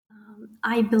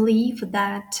I believe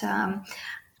that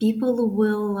people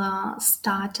will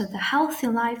start the healthy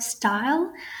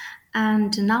lifestyle,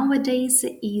 and nowadays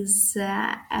is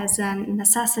as a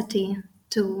necessity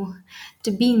to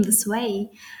to be in this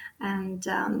way. And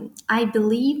I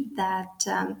believe that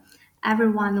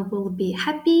everyone will be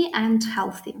happy and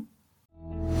healthy.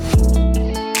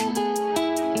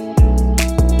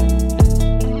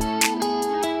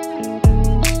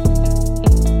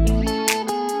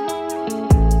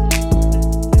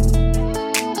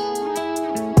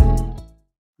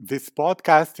 This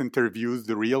podcast interviews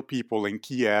the real people in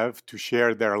Kiev to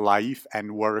share their life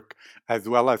and work, as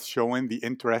well as showing the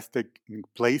interesting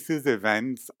places,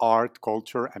 events, art,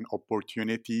 culture, and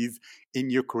opportunities in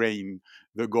Ukraine.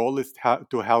 The goal is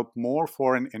to help more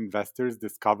foreign investors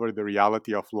discover the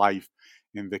reality of life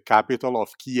in the capital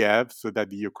of Kiev so that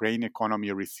the Ukraine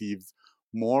economy receives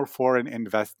more foreign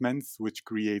investments, which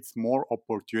creates more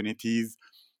opportunities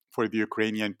for the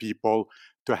Ukrainian people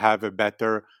to have a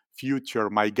better future.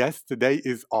 My guest today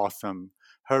is awesome.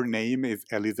 Her name is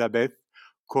Elizabeth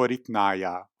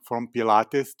Koritnaya. From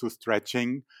Pilates to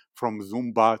stretching, from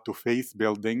Zumba to face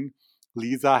building,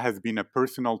 Lisa has been a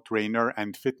personal trainer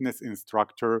and fitness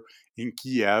instructor in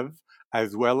Kiev,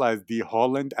 as well as the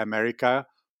Holland America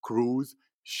cruise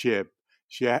ship.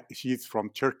 She's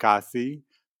from Cherkasy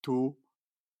to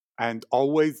and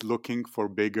always looking for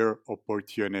bigger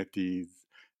opportunities.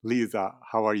 Lisa,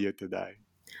 how are you today?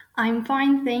 I'm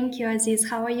fine, thank you, Aziz.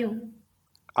 How are you?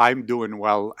 I'm doing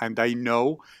well, and I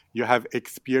know you have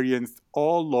experienced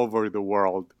all over the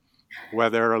world,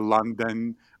 whether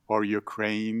London or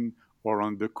Ukraine or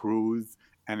on the cruise,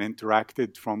 and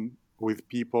interacted with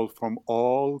people from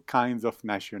all kinds of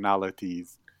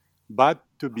nationalities. But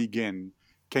to begin,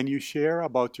 can you share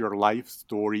about your life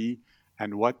story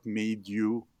and what made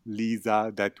you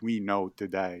Lisa that we know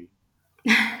today?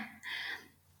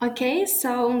 Okay,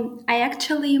 so I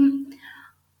actually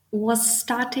was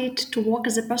started to work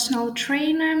as a personal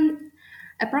trainer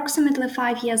approximately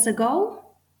 5 years ago,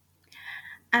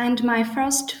 and my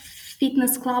first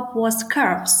fitness club was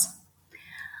Curves,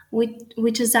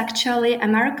 which is actually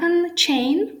American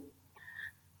chain.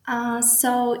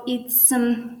 So it's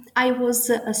I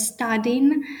was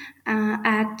studying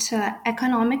at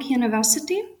economic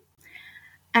university,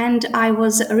 and I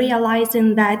was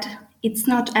realizing that it's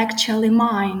not actually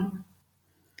mine.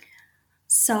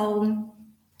 So,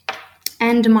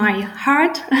 and my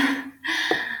heart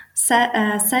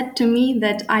said to me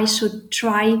that I should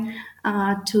try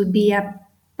to be a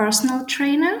personal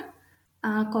trainer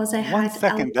because I One had a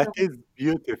second, that little. is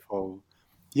beautiful.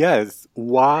 Yes,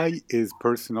 why is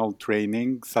personal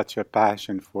training such a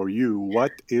passion for you?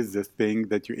 What is the thing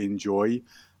that you enjoy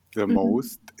the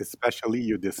most, especially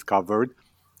you discovered,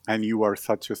 and you are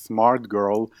such a smart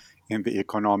girl in the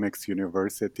economics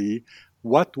university?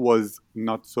 What was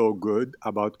not so good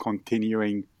about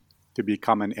continuing to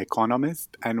become an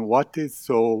economist, and what is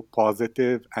so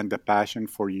positive and a passion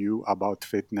for you about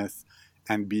fitness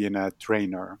and being a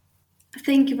trainer?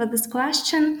 Thank you for this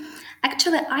question.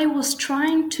 Actually, I was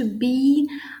trying to be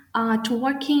to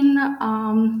work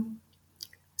in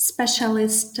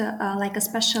specialist, like a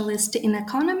specialist in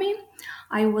economy.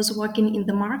 I was working in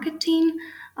the marketing,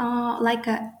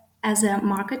 as a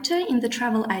marketer in the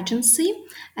travel agency,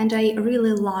 and I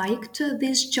really liked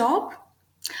this job.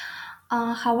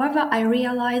 However, I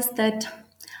realized that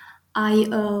I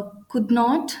could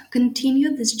not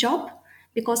continue this job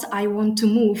because I want to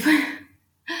move.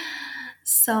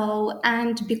 So,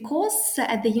 and because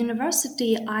at the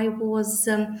university I was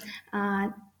uh,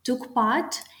 took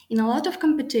part in a lot of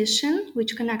competition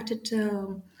which connected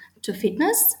to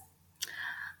fitness,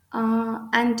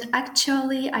 and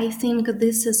actually I think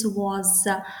was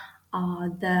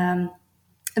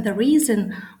the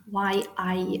reason why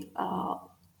I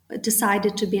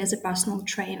decided to be as a personal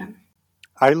trainer.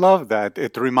 I love that.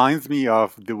 It reminds me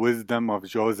of the wisdom of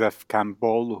Joseph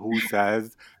Campbell, who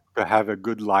says to have a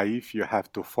good life, you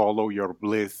have to follow your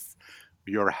bliss,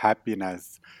 your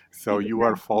happiness. So you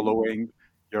are Exactly. following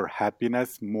your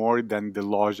happiness more than the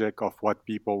logic of what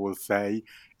people will say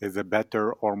is a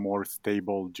better or more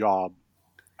stable job.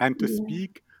 And to Yeah.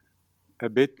 speak a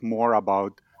bit more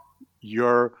about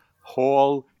your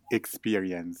whole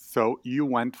experience. So you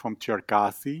went from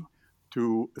Cherkasy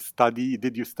to study.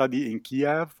 Did you study in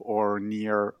Kiev or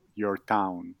near your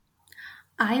town?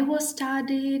 I was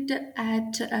studied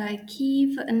at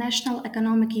Kiev National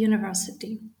Economic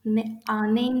University,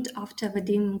 named after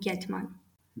Vadim Getman.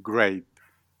 Great.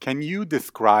 Can you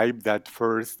describe that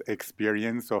first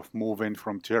experience of moving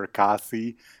from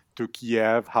Cherkasy to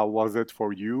Kiev? How was it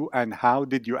for you, and how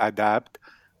did you adapt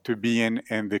to being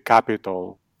in the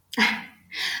capital?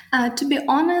 To be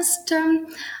honest,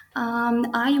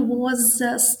 I was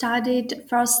studied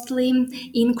firstly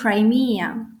in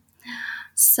Crimea.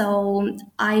 So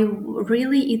I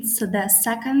really, it's the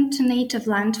second native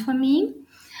land for me.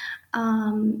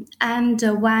 And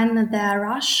when the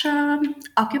Russia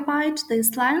occupied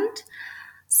this land,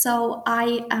 so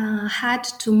I had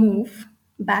to move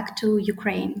back to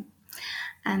Ukraine.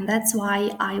 And that's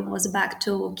why I was back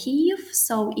to Kiev.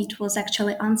 So it was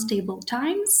actually unstable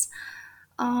times.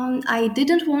 I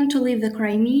didn't want to leave the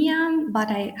Crimea, but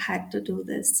I had to do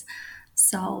this.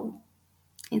 So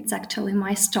it's actually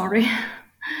my story.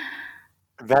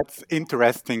 That's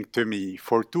interesting to me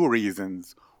for two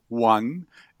reasons. One,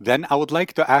 then I would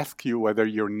like to ask you whether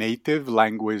your native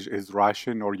language is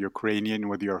Russian or Ukrainian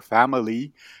with your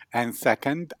family. And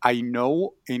second, I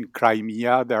know in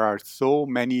Crimea there are so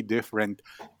many different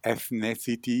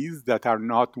ethnicities that are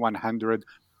not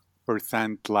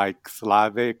 100% like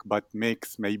Slavic, but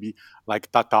mix maybe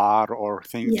like Tatar or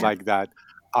things Yes. like that.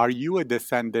 Are you a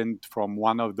descendant from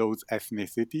one of those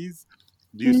ethnicities?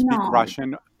 Do you speak No.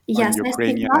 Russian or Yes, I speak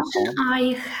Ukrainian at Russian. home? I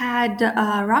had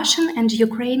Russian and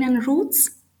Ukrainian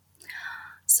roots.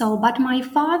 So, but my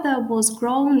father was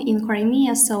grown in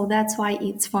Crimea, so that's why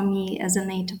it's for me as a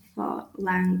native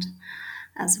land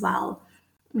as well.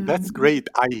 That's great.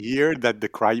 I hear that the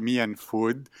Crimean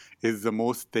food is the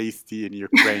most tasty in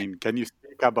Ukraine. Can you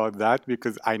speak about that?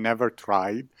 Because I never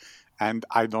tried, and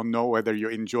I don't know whether you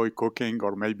enjoy cooking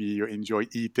or maybe you enjoy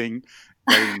eating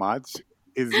very much.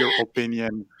 Is your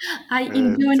opinion I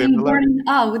enjoy similar? burning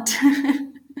out.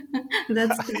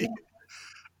 That's correct.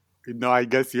 No, I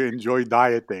guess you enjoy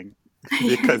dieting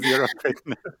because you're a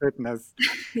fitness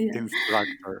Yeah.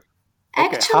 instructor. Okay,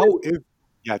 Actually,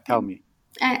 yeah, tell me.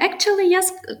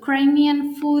 yes,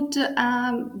 Crimean food,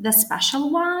 the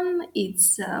special one,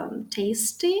 it's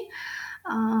tasty.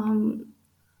 Um,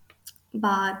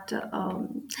 but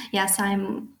yes,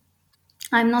 I'm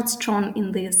not strong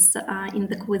in this in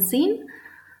the cuisine.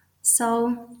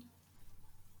 So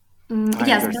I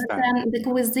yes, but understand. the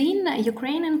cuisine,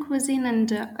 Ukrainian cuisine and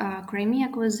Crimea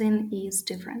cuisine is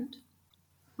different.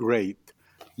 Great.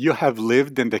 You have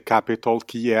lived in the capital,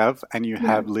 Kiev, and you Yeah.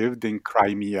 have lived in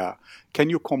Crimea. Can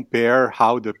you compare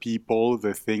how the people,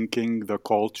 the thinking, the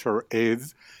culture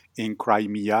is in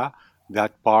Crimea,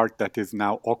 that part that is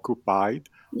now occupied,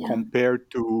 Yeah. compared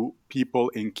to people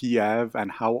in Kiev, and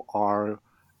how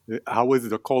is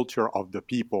the culture of the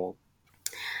people?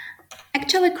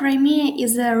 Actually, Crimea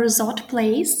is a resort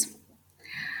place,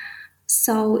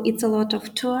 so it's a lot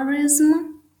of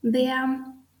tourism there.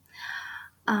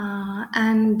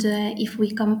 And if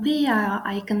we compare,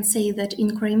 I can say that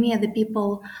in Crimea the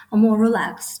people are more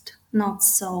relaxed, not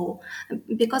so,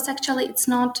 because actually it's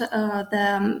not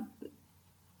the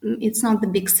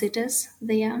big cities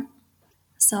there.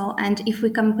 So, and if we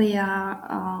compare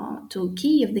to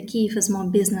Kiev, the Kiev is more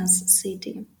business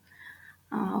city,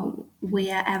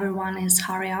 where everyone is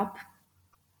hurry up.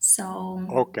 So,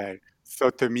 Okay. So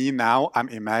to me now, I'm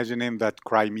imagining that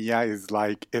Crimea is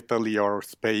like Italy or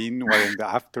Spain, where in the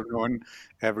afternoon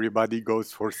everybody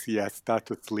goes for siesta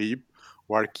to sleep,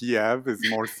 where Kiev is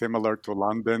more similar to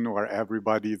London, where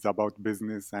everybody is about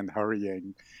business and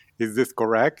hurrying. Is this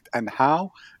correct? And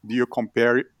how do you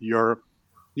compare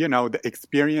the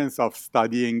experience of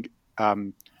studying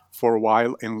um, for a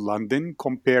while in London,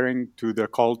 comparing to the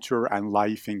culture and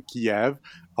life in Kiev?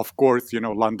 Of course,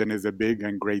 London is a big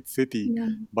and great city, yeah.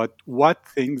 but what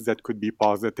things that could be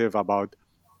positive about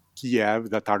Kiev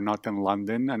that are not in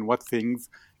London, and what things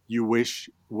you wish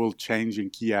will change in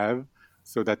Kiev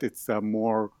so that it's a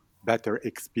more better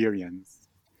experience?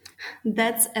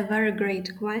 That's a very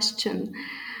great question.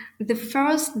 The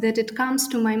first that it comes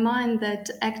to my mind that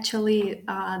actually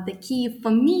the key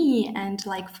for me and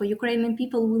like for Ukrainian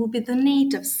people will be the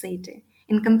native city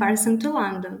in comparison to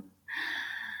London.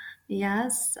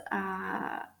 Yes,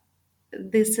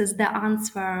 this is the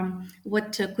answer.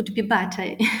 What could be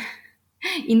better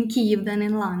in Kiev than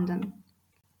in London?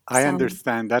 I So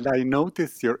understand that. I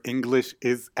notice your English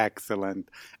is excellent.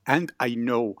 And I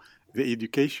know the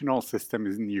educational system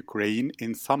in Ukraine,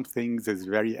 in some things, is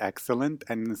very excellent,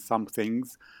 and in some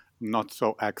things, not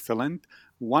so excellent.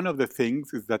 One of the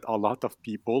things is that a lot of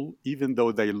people, even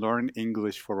though they learn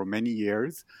English for many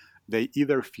years, they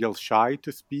either feel shy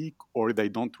to speak or they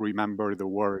don't remember the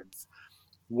words.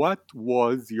 What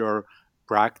was your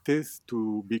practice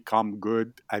to become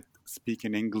good at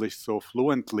speaking English so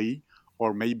fluently?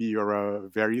 Or maybe you're a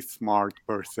very smart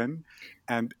person.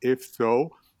 And if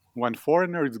so, when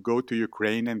foreigners go to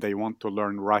Ukraine and they want to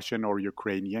learn Russian or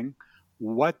Ukrainian,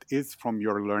 what is from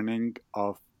your learning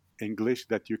of English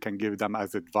that you can give them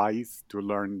as advice to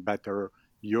learn better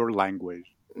your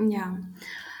language? Yeah.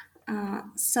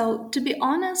 So to be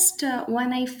honest,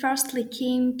 when I firstly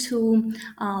came to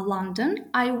London,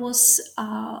 I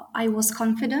was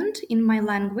confident in my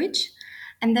language,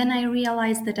 and then I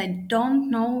realized that I don't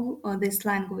know this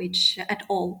language at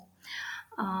all.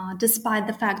 Despite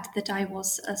the fact that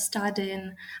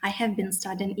I have been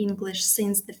studying English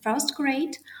since the first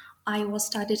grade. I was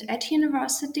studied at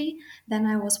university, then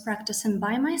I was practicing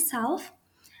by myself,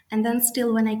 and then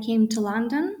still when I came to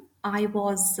London, I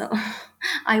was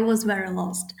I was very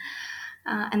lost.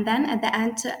 And then at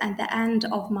the end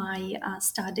of my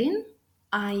studying,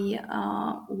 I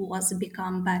was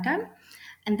become better.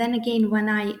 And then again, when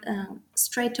I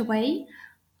straight away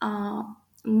uh,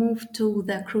 moved to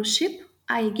the cruise ship,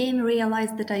 I again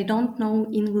realized that I don't know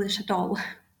English at all.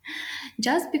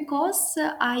 Just because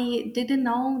I didn't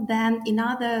know then in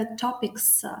other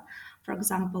topics, for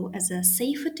example, as a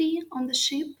safety on the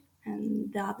ship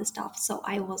and the other stuff. So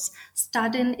I was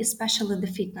studying especially the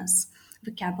fitness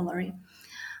vocabulary.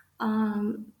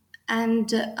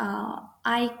 And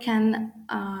I can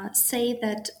say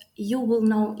that you will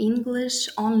know English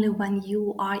only when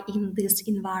you are in this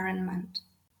environment.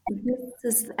 This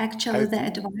is actually As the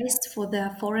advice for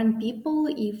the foreign people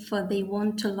if they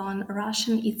want to learn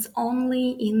Russian. It's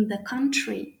only in the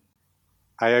country.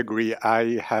 I agree.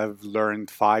 I have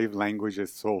learned 5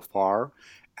 languages so far.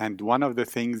 And one of the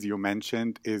things you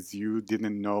mentioned is you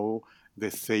didn't know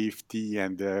the safety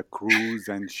and the cruise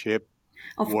and ship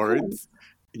Of course. words.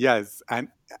 Yes, and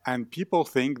people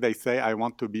think they say I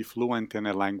want to be fluent in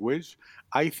a language.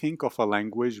 I think of a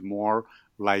language more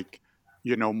like,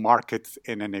 markets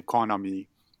in an economy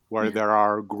where Yeah. there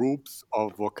are groups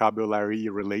of vocabulary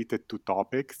related to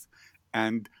topics,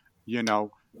 and you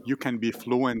know you can be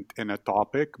fluent in a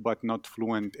topic but not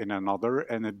fluent in another,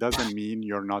 and it doesn't mean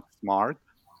you're not smart.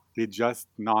 It's just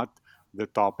not the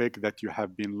topic that you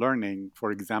have been learning.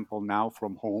 For example, now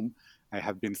from home, I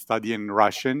have been studying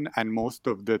Russian, and most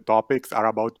of the topics are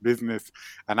about business,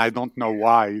 and I don't know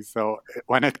why. So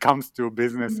when it comes to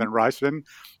business and Mhm. Russian,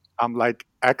 I'm like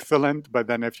excellent. But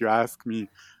then if you ask me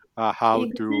how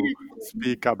to Exactly.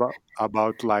 speak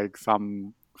about like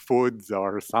some foods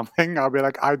or something, I'll be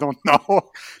like, I don't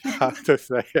know how to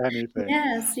say anything.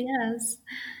 Yes, yes,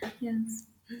 yes.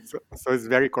 So it's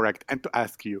very correct. And to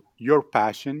ask you, your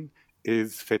passion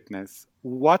is fitness.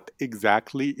 What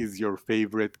exactly is your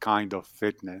favorite kind of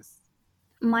fitness?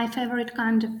 My favorite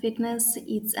kind of fitness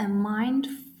is a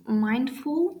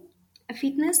mindful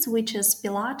fitness, which is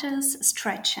Pilates,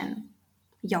 stretching,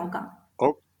 yoga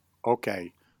Oh,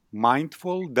 okay.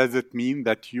 Mindful, does it mean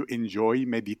that you enjoy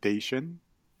meditation?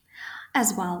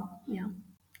 as well. Yeah.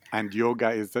 And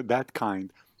yoga is that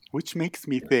kind, which makes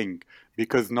me think,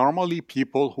 because normally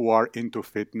people who are into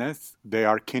fitness, they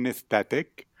are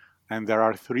kinesthetic, and there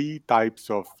are 3 types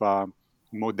of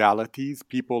modalities: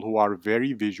 people who are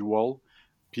very visual,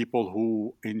 people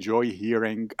who enjoy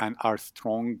hearing and are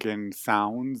strong in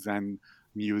sounds and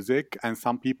music, and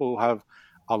some people who have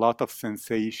a lot of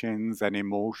sensations and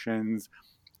emotions,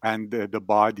 and the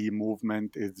body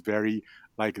movement is very,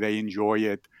 like, they enjoy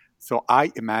it. So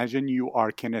I imagine you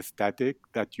are kinesthetic,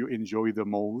 that you enjoy the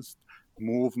most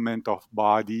movement of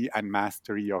body and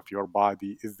mastery of your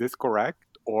body. Is this correct?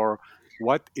 Or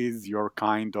what is your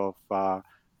kind of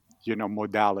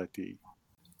modality?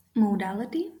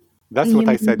 Modality. That's what You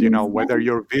I mean said, whether movement?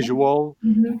 you're visual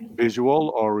Mhm.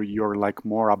 visual or you're like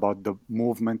more about the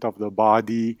movement of the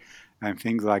body and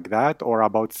things like that, or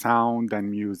about sound and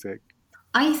music.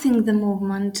 I think the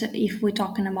movement, if we're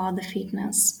talking about the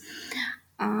fitness.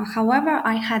 However,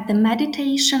 I had the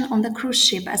meditation on the cruise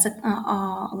ship as a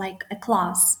like a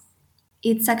class.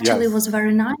 It actually Yes, was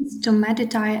very nice to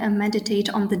meditate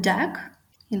on the deck.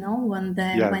 You know,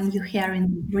 yes. when you hear in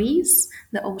the breeze,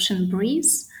 the ocean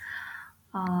breeze,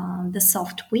 the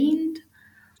soft wind,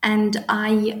 and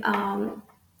I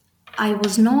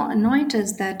was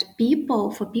noticed that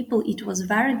for people it was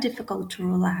very difficult to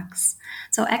relax.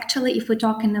 So actually, if we're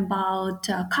talking about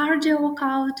cardio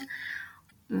workout,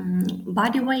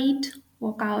 body weight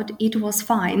workout, it was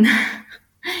fine.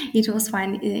 It was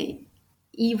fine.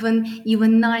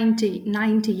 Even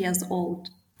 90 years old.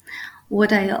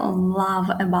 What I love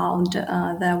about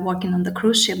the working on the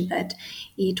cruise ship that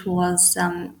it was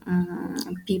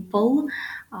people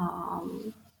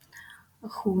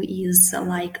who is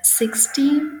like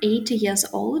 60, 80 years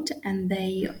old, and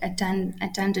they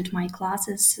attended my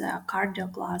classes,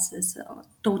 cardio classes,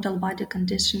 total body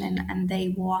conditioning, and they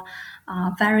were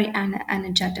very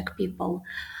energetic people.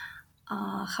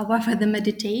 However, the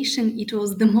meditation, it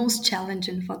was the most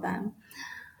challenging for them.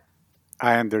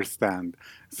 I understand.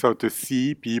 So to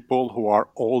see people who are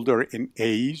older in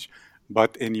age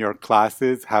but in your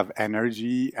classes have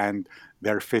energy and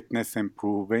their fitness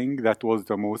improving. That was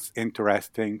the most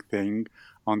interesting thing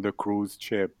on the cruise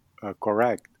ship,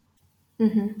 correct?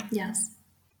 Yes.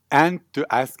 And to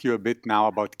ask you a bit now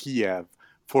about Kiev,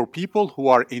 for people who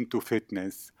are into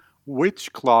fitness,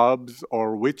 which clubs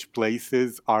or which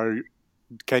places are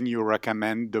can you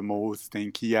recommend the most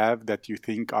in Kiev that you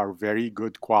think are very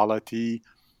good quality?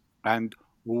 And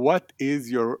what is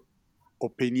your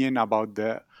opinion about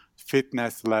the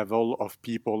fitness level of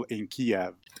people in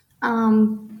Kiev?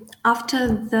 After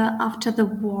the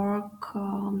work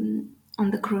on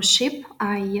the cruise ship,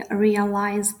 I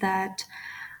realized that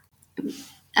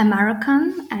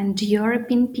American and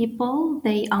European people,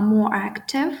 they are more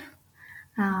active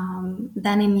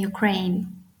than in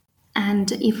Ukraine.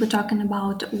 And if we're talking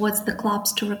about what's the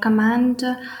clubs to recommend,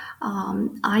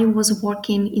 I was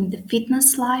working in the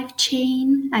fitness life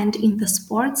chain and in the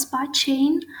sports bar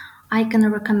chain. I can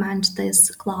recommend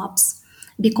these clubs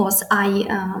because I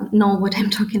know what I'm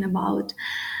talking about.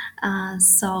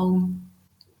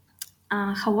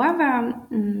 However,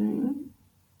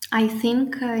 I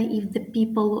think if the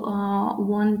people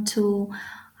want to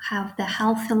have the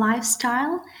healthy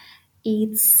lifestyle,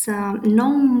 it's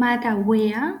no matter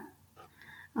where,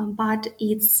 but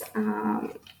it's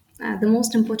the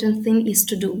most important thing is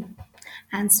to do,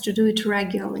 and to do it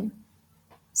regularly.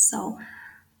 So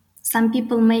some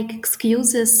people make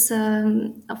excuses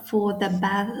for the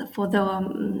bad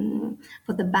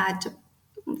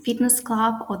fitness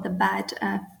club or the bad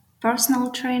personal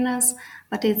trainers,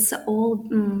 but it's all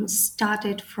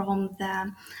started from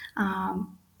the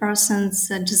person's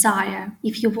desire.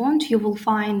 If you want, you will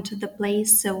find the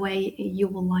place where you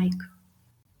will like.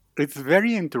 It's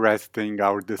very interesting,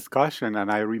 our discussion. And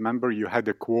I remember you had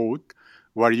a quote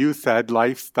where you said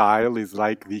lifestyle is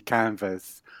like the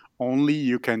canvas. Only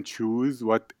you can choose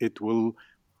what it will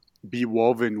be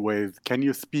woven with. Can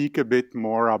you speak a bit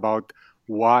more about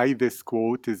why this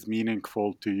quote is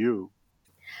meaningful to you?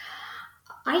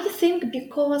 I think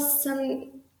because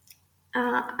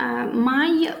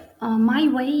my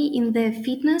way in the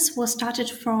fitness was started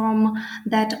from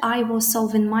that I was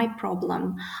solving my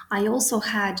problem. I also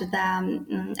had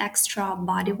the extra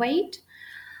body weight,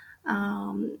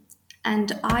 and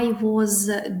I was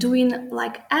doing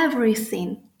like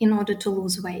everything in order to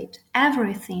lose weight,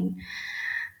 everything,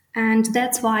 and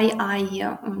that's why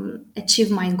I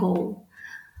achieved my goal.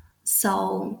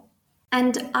 So,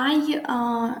 and I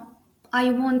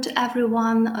want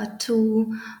everyone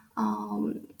to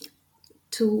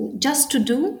just to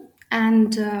do,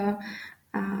 and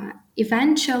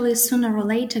eventually sooner or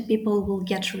later people will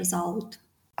get result.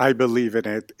 I believe in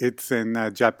it. It's in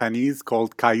Japanese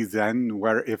called Kaizen,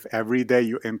 where if every day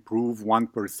you improve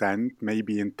 1%,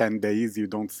 maybe in 10 days you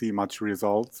don't see much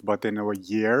results, but in a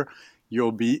year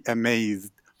you'll be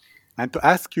amazed. And to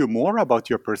ask you more about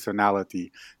your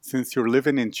personality, since you're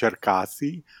living in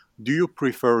Cherkasy, do you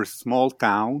prefer small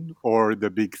town or the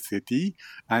big city?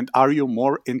 And are you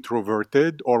more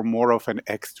introverted or more of an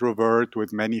extrovert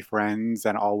with many friends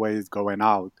and always going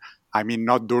out? I mean,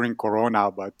 not during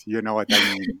Corona, but you know what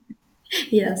I mean.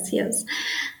 Yes, yes.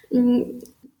 Mm,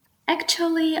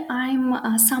 Actually,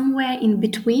 I'm somewhere in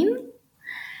between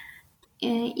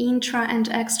intra and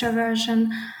extraversion.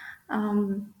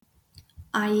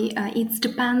 I it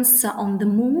depends on the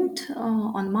mood,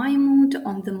 on my mood,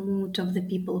 on the mood of the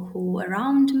people who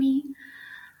around me.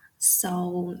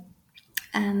 So,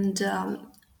 and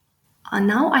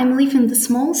now I'm living in the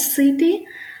small city,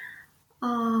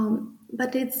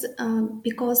 but it's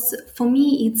because for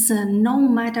me it's no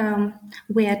matter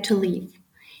where to live.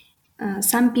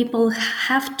 Some people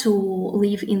have to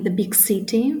live in the big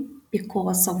city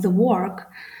because of the work.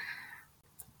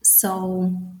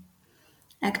 So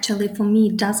actually, for me,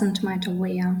 it doesn't matter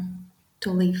where to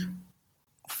live.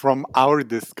 From our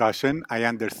discussion, I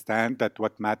understand that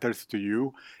what matters to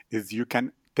you is you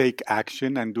can take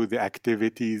action and do the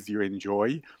activities you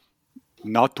enjoy,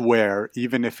 not where,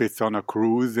 even if it's on a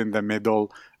cruise in the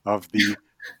middle of the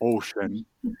ocean.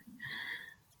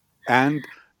 And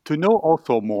to know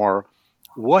also more,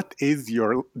 what is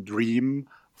your dream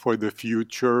for the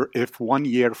future? If 1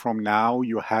 year from now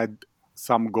you had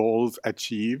some goals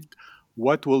achieved,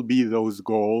 what will be those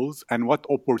goals and what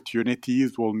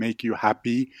opportunities will make you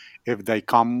happy if they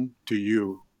come to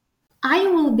you? I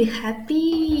will be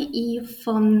happy if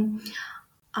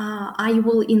I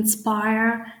will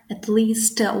inspire at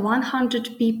least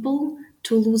 100 people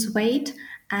to lose weight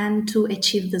and to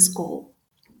achieve this goal.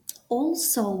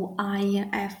 Also, I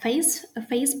am a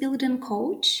face building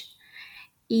coach.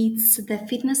 It's the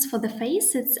fitness for the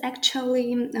face. It's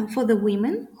actually for the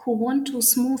women who want to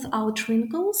smooth out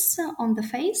wrinkles on the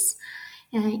face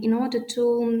in order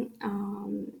to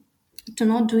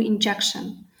not do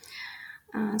injection.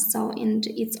 And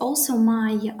it's also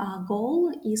my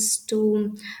goal is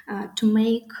to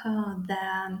make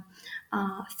the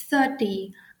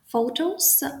 30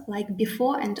 photos like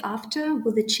before and after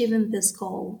with achieving this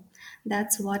goal.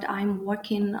 That's what I'm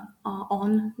working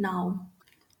on now.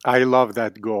 I love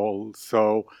that goal.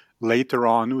 So later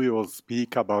on, we will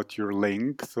speak about your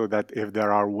link so that if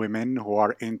there are women who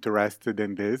are interested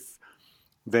in this,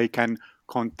 they can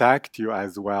contact you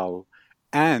as well.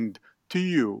 And to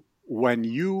you, when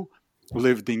you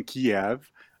lived in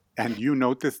Kiev and you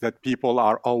notice that people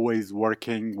are always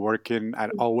working,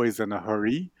 and always in a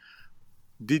hurry,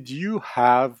 did you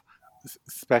have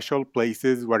special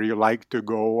places where you like to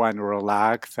go and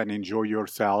relax and enjoy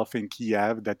yourself in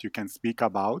Kiev that you can speak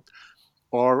about?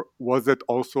 Or was it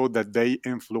also that they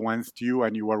influenced you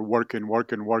and you were working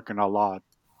a lot?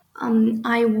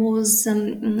 I was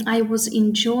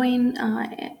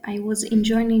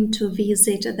enjoying to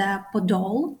visit the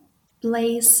Podol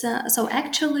place. So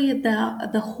actually,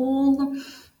 the whole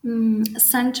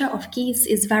center of Kiev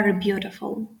is very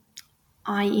beautiful.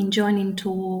 I enjoying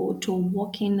to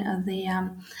walk in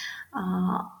the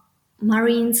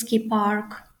Mariinsky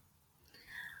Park,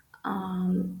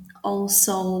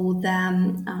 also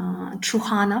the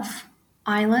Trukhanov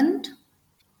Island,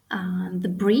 the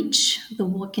bridge, the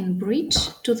walking bridge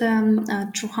to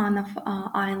the Trukhanov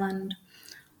Island,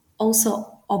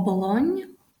 also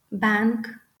Obolon Bank.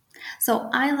 So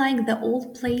I like the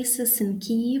old places in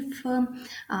Kiev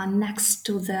next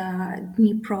to the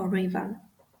Dnipro River.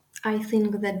 I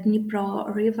think that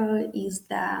Dnipro River is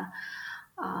the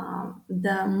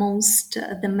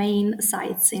main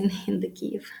sites in the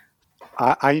Kiev.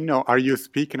 I know. Are you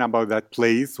speaking about that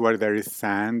place where there is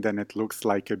sand and it looks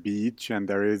like a beach and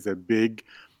there is a big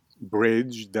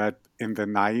bridge that in the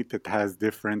night it has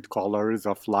different colors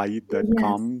of light that Yes,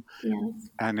 come, yes,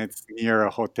 and it's near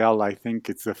a hotel? I think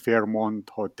it's a Fairmont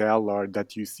Hotel or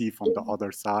that you see from the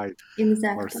other side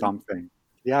or exactly. something.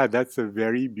 Yeah, that's a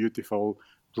very beautiful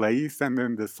place. And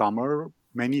in the summer,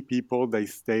 many people they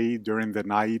stay during the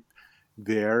night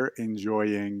there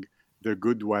enjoying the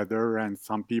good weather, and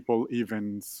some people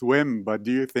even swim. But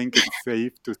do you think it's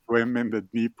safe to swim in the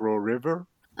Dnipro River?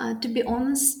 To be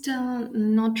honest,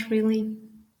 not really.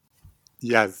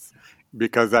 Yes,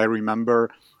 because I remember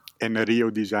in Rio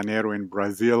de Janeiro in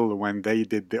Brazil when they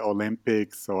did the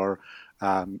Olympics, or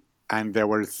and they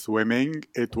were swimming,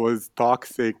 it was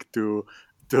toxic to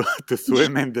to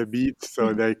swim in the beach,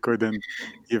 so they couldn't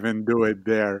even do it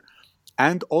there.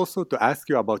 And also to ask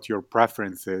you about your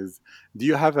preferences. Do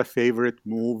you have a favorite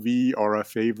movie or a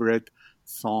favorite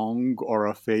song or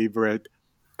a favorite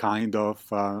kind of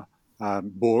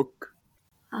book?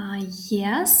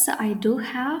 Yes, I do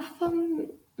have.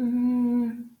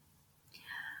 Mm,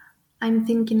 I'm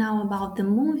thinking now about the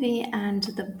movie and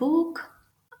the book.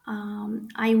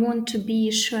 I want to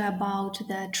be sure about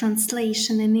the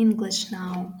translation in English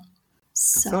now.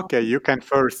 It's So, okay. You can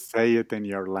first say it in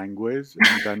your language,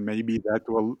 and then maybe that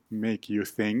will make you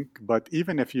think. But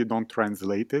even if you don't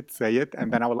translate it, say it,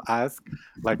 and then I will ask,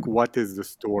 like, what is the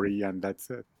story, and that's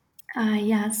it.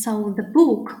 yeah, so the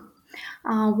book,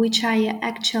 which I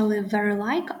actually very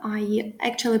like, I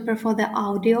actually prefer the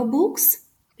audio books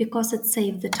because it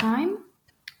saves the time.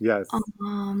 Yes.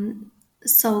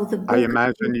 So the I book,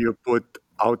 imagine you put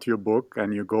out your book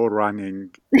and you go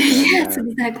running, and yes,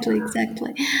 exactly,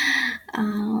 exactly.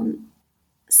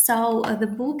 So the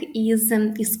book is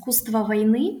 "Искусство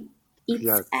войны."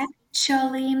 It's yes,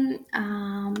 actually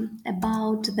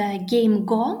about the game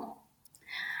Go.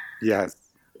 yes.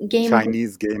 Game Go,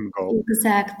 Chinese game Go.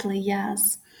 exactly,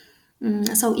 yes.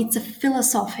 So it's a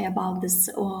philosophy about this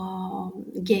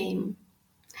game.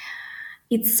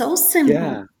 It's so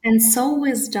simple Yeah, and so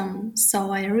wisdom.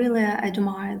 So I really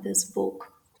admire this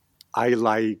book. I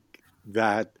like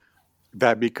that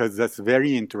because that's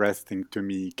very interesting to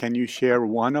me. Can you share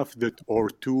one of the or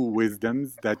two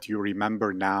wisdoms that you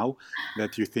remember now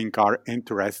that you think are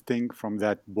interesting from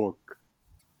that book?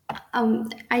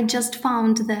 I just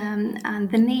found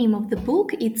the name of the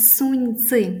book. It's Sun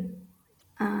Tzu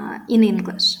in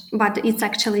English, but it's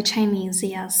actually Chinese.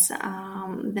 Yes,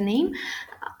 the name.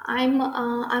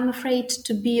 I'm afraid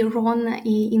to be wrong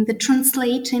in the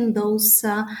translating those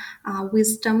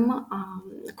wisdom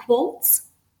quotes.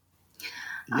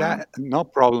 Yeah, no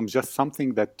problem. Just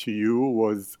something that to you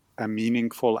was a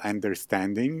meaningful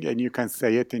understanding, and you can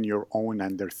say it in your own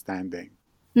understanding.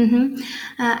 Mm-hmm.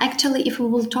 Actually, if we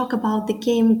will talk about the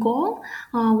game Go,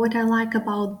 what I like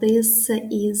about this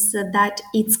is that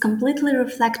it's completely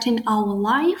reflecting our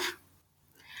life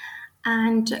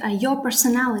and your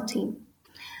personality.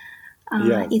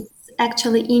 Yes, It's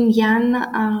actually Indian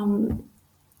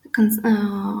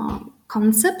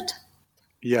concept.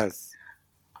 yes,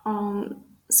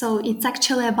 So it's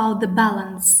actually about the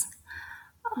balance.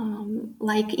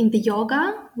 Like in the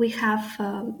yoga, we have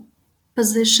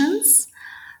positions.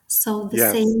 So the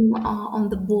yes. same on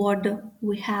the board,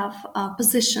 we have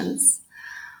positions.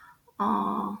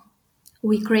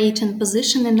 We create a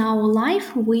position in our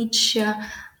life which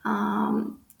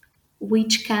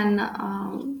can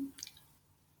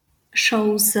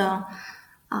shows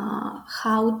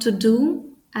how to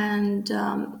do and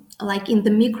like in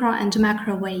the micro and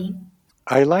macro way.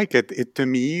 I like it. It to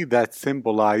me that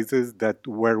symbolizes that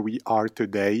where we are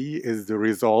today is the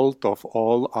result of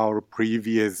all our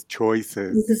previous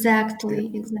choices.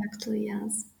 Exactly,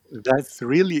 yes. That's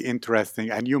really interesting.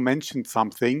 And you mentioned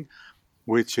something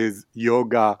which is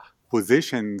yoga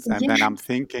positions. And then Yeah, I'm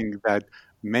thinking that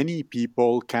many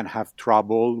people can have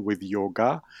trouble with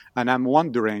yoga. And I'm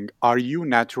wondering, are you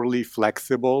naturally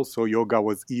flexible? So yoga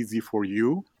was easy for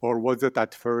you? Or was it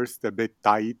at first a bit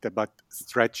tight, but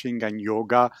stretching and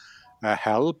yoga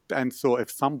helped? And so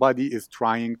if somebody is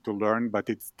trying to learn, but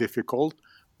it's difficult,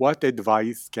 what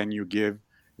advice can you give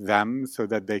them so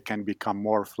that they can become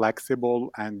more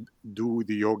flexible and do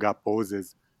the yoga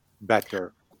poses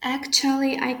better?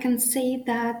 actually, I can say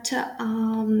that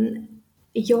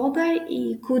yoga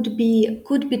could be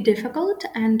difficult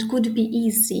and could be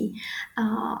easy.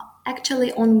 Uh,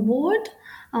 Actually, on board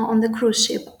on the cruise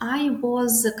ship, I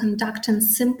was conducting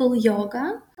simple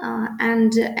yoga,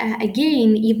 and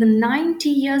again, even 90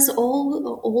 years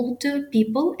old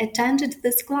people attended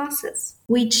these classes,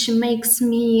 which makes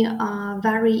me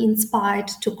very inspired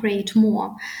to create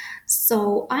more.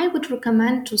 So I would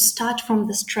recommend to start from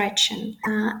the stretching.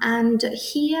 And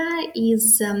here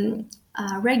is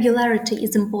regularity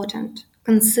is important,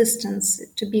 consistency,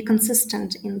 to be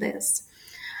consistent in this.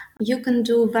 You can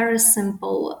do very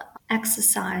simple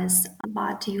exercise,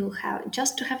 but you have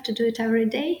to do it every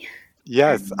day.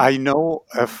 Yes, And I know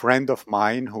a friend of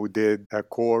mine who did a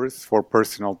course for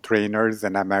personal trainers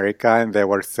in America, and they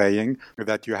were saying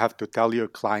that you have to tell your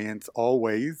clients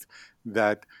always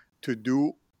that to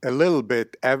do a little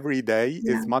bit every day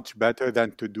yeah, is much better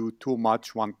than to do too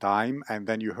much one time and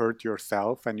then you hurt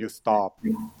yourself and you stop.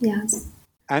 yes.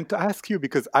 And to ask you,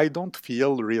 because I don't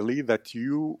feel really that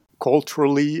you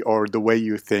culturally or the way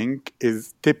you think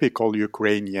is typical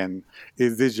Ukrainian.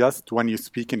 Is this just when you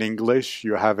speak in English,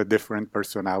 you have a different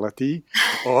personality?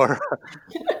 Or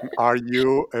are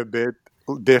you a bit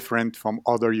different from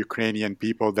other Ukrainian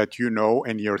people that you know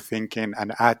in your thinking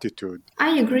and attitude?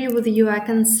 I agree with you. I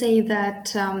can say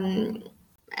that,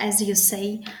 as you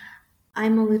say,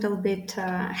 I'm a little bit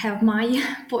have my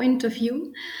point of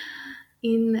view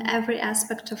in every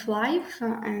aspect of life,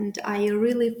 and I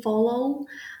really follow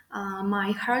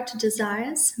my heart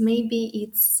desires. Maybe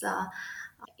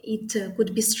it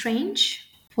could be strange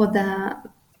for the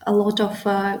a lot of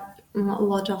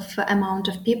amount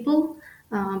of people,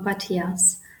 but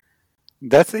yes.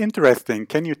 That's interesting.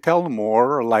 Can you tell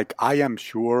more? Like, I am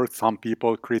sure some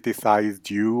people criticized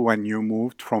you when you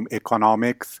moved from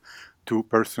economics to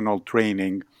personal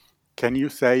training. Can you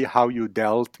say how you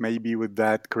dealt maybe with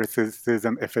that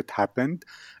criticism if it happened?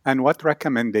 And what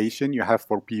recommendation you have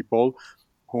for people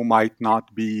who might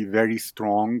not be very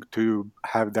strong to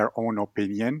have their own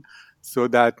opinion so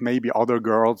that maybe other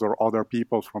girls or other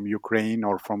people from Ukraine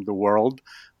or from the world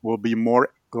will be more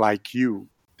like you?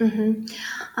 Mhm.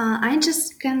 I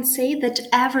just can say that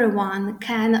everyone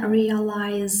can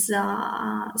realize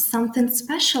something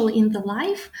special in the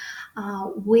life.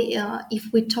 If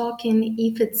we're talking,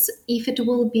 if it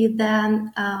will be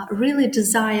then really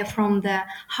desire from the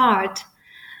heart,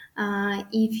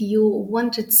 if you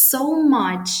want it so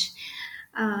much,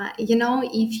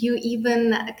 if you even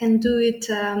can do it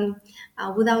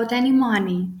without any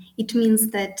money, it means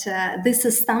that this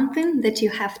is something that you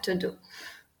have to do.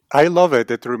 I love it.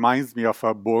 It reminds me of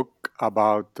a book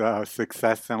about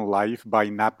success in life by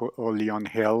Napoleon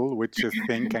Hill, which is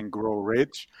Think and Grow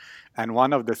Rich. And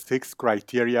one of the six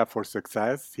criteria for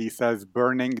success, he says,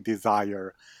 burning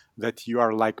desire, that you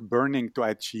are like burning to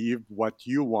achieve what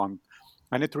you want.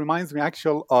 And it reminds me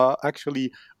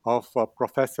actually of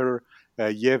Professor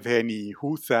Yevgeny,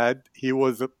 who said he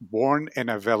was born in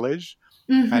a village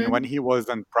and when Hmm. he was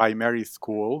in primary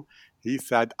school, he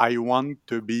said, I want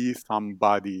to be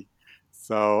somebody.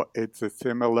 So it's a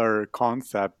similar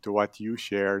concept to what you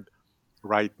shared.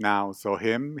 right now. So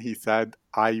him, he said,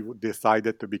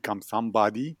 decided to become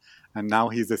somebody, and now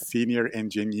he's a senior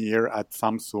engineer at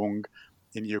Samsung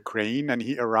in Ukraine, and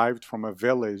he arrived from a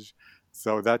village.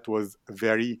 So that was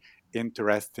very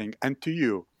interesting. And to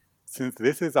you, since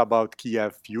this is about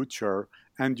Kiev future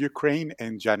and Ukraine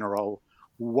in general,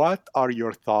 what are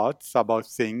your thoughts about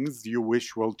things you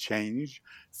wish will change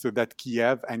so that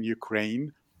Kiev and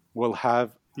Ukraine will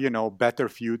have, better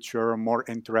future, more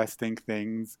interesting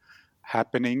things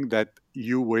happening that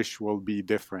you wish will be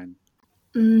different?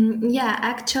 Yeah,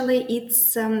 actually,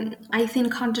 I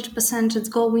think 100% it's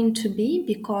going to be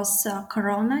because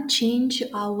Corona changed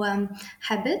our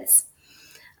habits.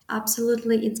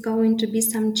 Absolutely, it's going to be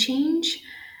some change.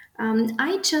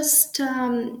 I just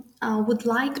would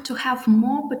like to have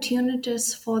more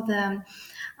opportunities for the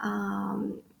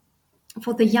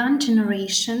young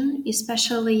generation,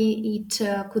 especially it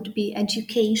could be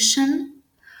education.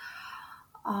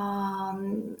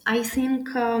 I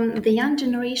think the young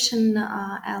generation,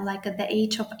 like at the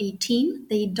age of 18,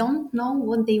 they don't know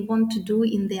what they want to do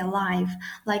in their life,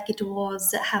 like it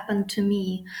was happened to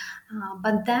me.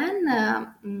 But then,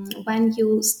 when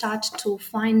you start to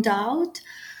find out,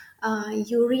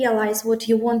 you realize what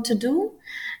you want to do,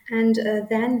 and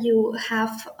then you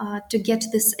have to get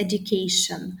this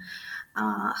education.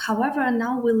 However,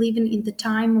 now we're living in the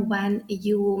time when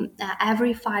you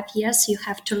every 5 years you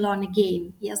have to learn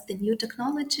again. Yes, the new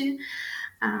technology,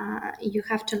 you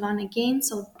have to learn again.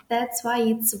 So that's why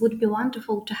it would be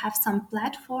wonderful to have some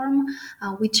platform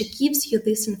which gives you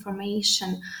this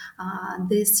information,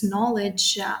 this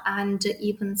knowledge, and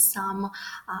even some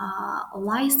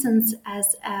license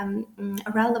as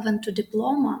relevant to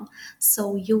diploma,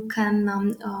 so you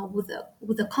can,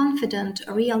 with a confident,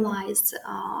 realize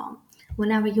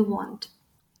whenever you want.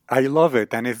 I love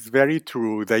it. And it's very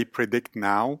true. They predict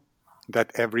now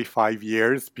that every 5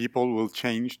 years, people will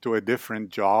change to a different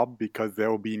job because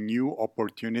there will be new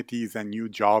opportunities and new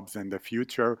jobs in the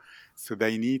future. So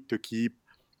they need to keep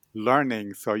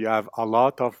learning. So you have a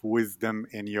lot of wisdom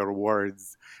in your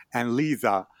words. And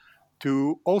Lisa,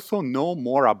 to also know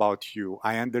more about you,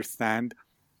 I understand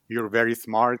you're very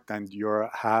smart and you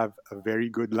have a very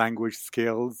good language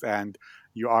skills and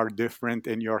you are different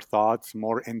in your thoughts,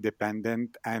 more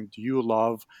independent, and you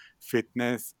love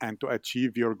fitness and to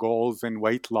achieve your goals in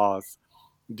weight loss.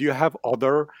 Do you have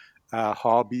other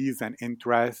hobbies and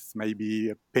interests,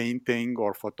 maybe painting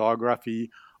or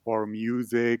photography or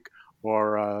music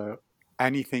or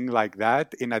anything like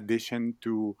that, in addition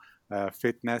to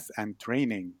fitness and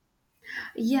training?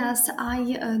 Yes,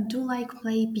 I do like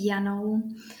play piano.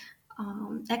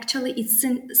 Actually, it's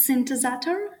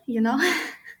synthesizer,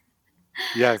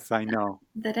 Yes, I know.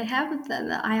 that I have,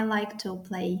 that I like to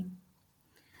play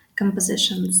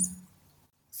compositions.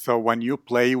 So when you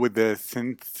play with the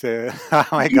synth, oh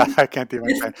my God, I can't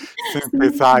even say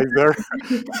synthesizer.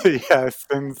 Yes,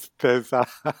 synthesizer,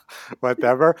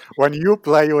 whatever. When you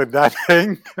play with that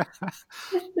thing,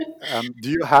 do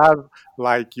you have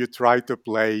like you try to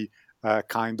play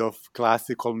kind of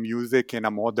classical music in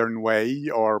a modern way,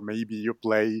 or maybe you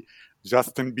play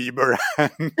Justin Bieber and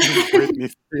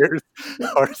Britney Spears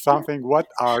or something? What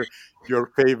are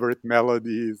your favorite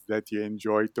melodies that you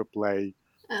enjoy to play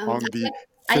Um, on the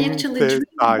I actually dream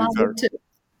synthesizer? about.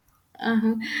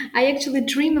 Uh-huh. I actually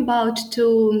dream about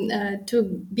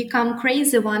to become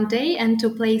crazy one day and to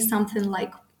play something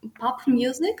like pop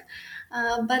music,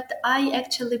 but I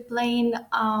actually playing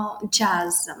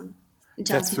jazz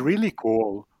That's music. really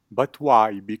cool. But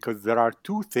why? Because there are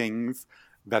two things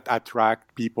that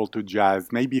attract people to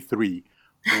jazz, maybe three.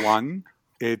 One,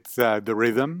 it's the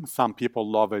rhythm. Some people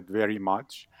love it very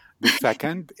much. The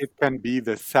second, it can be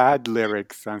the sad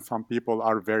lyrics, and some people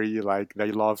are very like,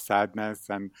 they love sadness.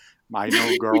 And I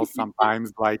know girls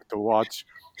sometimes like to watch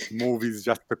movies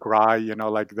just to cry,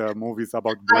 like the movies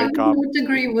about I would breakup. not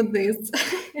agree with this.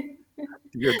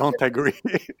 You don't agree?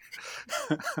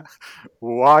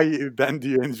 Why then do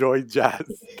you enjoy jazz?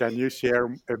 Can you share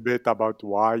a bit about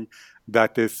why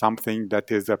that is something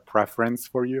that is a preference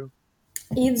for you?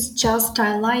 It's just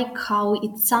I like how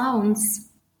it sounds.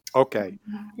 Okay.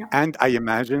 Yeah. And I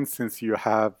imagine since you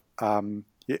have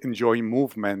you enjoy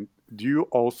movement, do you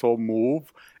also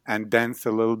move and dance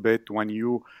a little bit when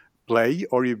you play,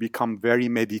 or you become very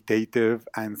meditative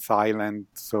and silent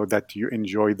so that you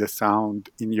enjoy the sound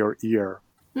in your ear?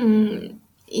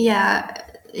 Yeah,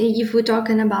 if we're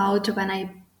talking about when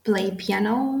I play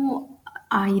piano,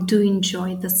 I do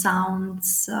enjoy the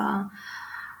sounds,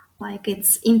 like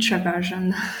it's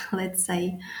introversion, let's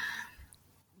say.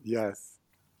 Yes.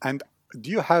 And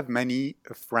do you have many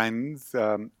friends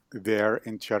there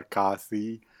in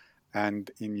Cherkasy?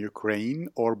 and in Ukraine,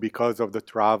 or because of the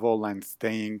travel and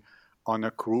staying on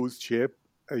a cruise ship,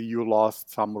 you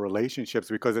lost some relationships?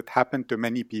 Because it happened to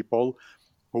many people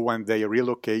who, when they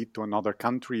relocate to another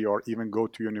country or even go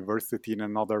to university in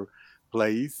another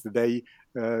place, they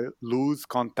lose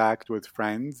contact with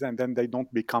friends, and then they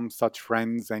don't become such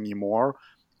friends anymore.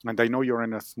 And I know you're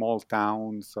in a small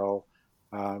town, so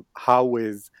how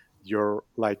is your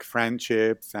like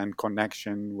friendships and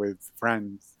connection with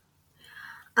friends?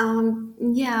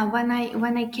 Yeah, when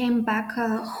I came back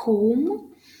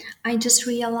home, I just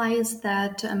realized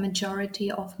that a majority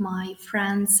of my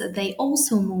friends they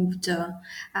also moved,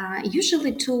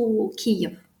 usually to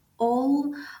Kiev.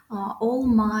 All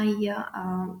my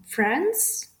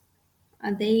friends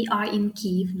they are in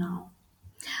Kiev now.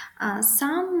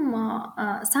 Some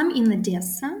in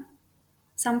Odessa,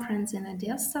 some friends in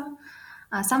Odessa,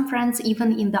 some friends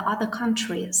even in the other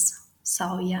countries.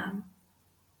 So yeah,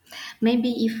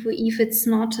 maybe if it's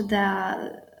not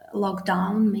the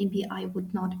lockdown, maybe I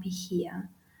would not be here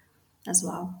as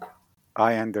well.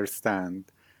 I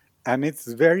understand. And it's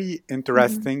very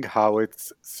interesting how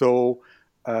it's so,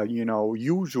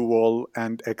 usual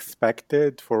and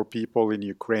expected for people in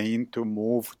Ukraine to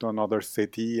move to another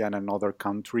city and another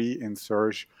country in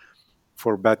search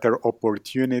for better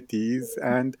opportunities.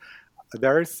 And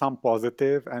there is some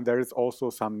positive and there is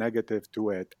also some negative to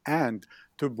it. And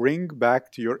to bring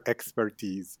back to your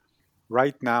expertise,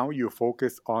 right now you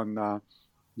focus on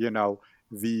you know,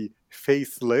 the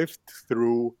facelift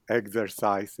through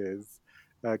exercises.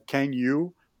 Can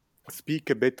you speak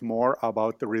a bit more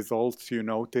about the results you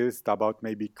noticed, about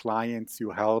maybe clients you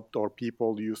helped or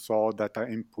people you saw that are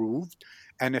improved?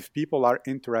 And if people are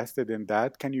interested in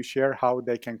that, can you share how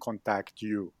they can contact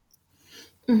you?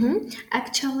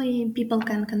 Actually, people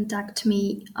can contact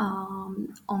me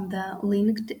on the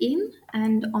LinkedIn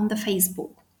and on the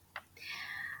Facebook.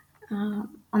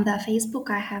 On the Facebook,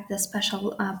 I have the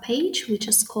special page which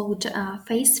is called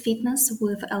Face Fitness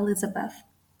with Elizabeth.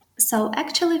 So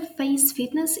actually, face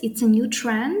fitness it's a new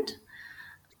trend.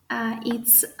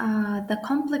 It's the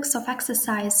complex of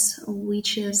exercise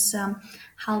which is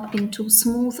helping to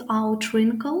smooth out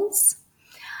wrinkles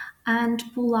and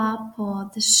pull up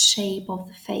the shape of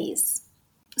the face.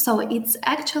 So it's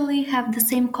actually have the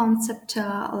same concept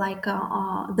like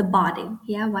the body.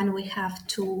 Yeah, when we have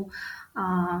to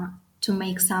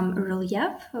make some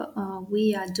relief,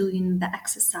 we are doing the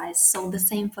exercise. So the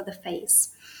same for the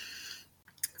face.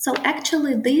 So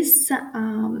actually, this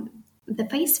the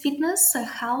face fitness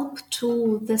help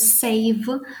to the save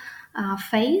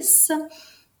face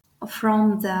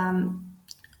from the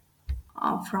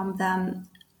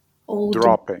old.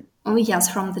 Dropping. Oh yes,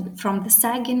 from the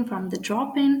sagging, from the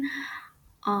dropping.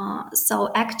 So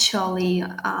actually,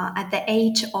 at the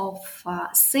age of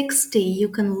 60, you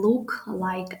can look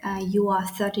like you are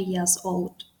 30 years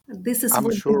old. This is I'm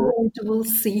what the sure, world will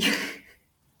see.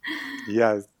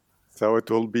 yes. So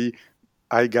it will be,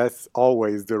 I guess,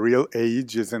 always the real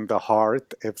age is in the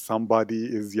heart. If somebody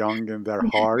is young in their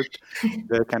heart,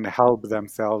 they can help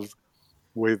themselves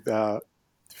with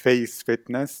face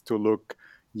fitness to look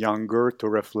younger, to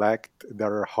reflect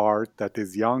their heart that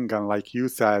is young. And like you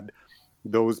said,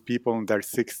 those people in their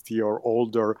 60 or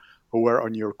older who were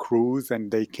on your cruise and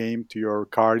they came to your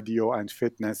cardio and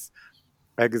fitness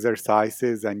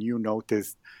exercises and you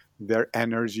noticed their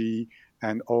energy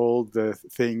and all the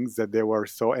things that they were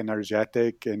so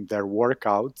energetic in their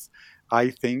workouts.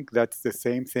 I think that's the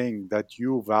same thing that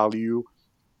you value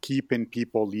keeping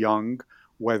people young,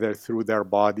 whether through their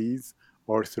bodies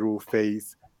or through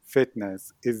face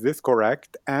fitness. Is this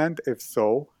correct? And if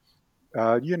so,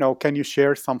 can you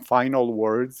share some final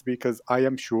words? Because I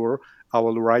am sure I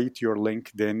will write your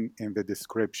LinkedIn in the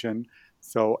description.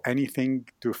 So, anything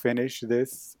to finish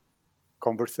this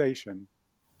conversation?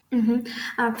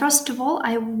 First of all,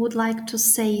 I would like to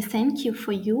say thank you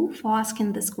for you for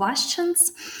asking these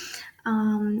questions.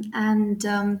 And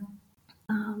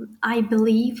I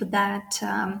believe that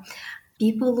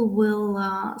people will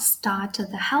start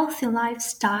the healthy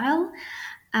lifestyle,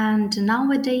 and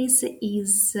nowadays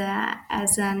is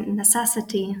as a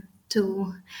necessity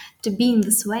to to be in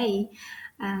this way.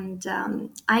 And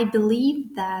I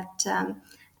believe that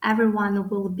everyone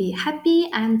will be happy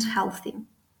and healthy.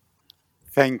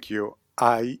 Thank you.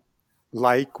 I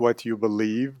like what you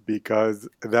believe because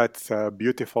that's a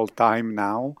beautiful time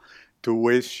now to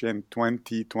wish in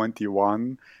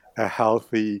 2021 a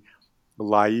healthy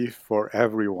life for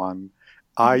everyone.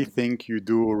 I think you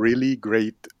do really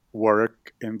great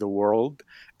work in the world,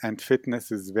 and fitness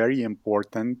is very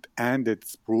important, and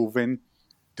it's proven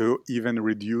to even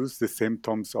reduce the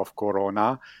symptoms of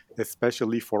corona,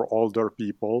 especially for older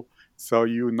people. So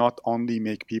you not only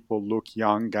make people look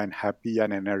young and happy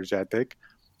and energetic,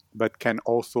 but can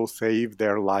also save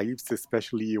their lives,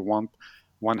 especially you want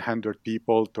 100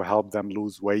 people to help them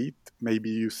lose weight. Maybe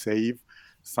you save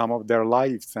some of their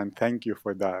lives, and thank you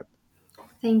for that.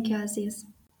 Thank you, Aziz.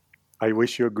 I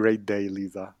wish you a great day,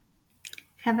 Lisa.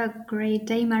 Have a great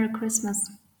day. Merry Christmas.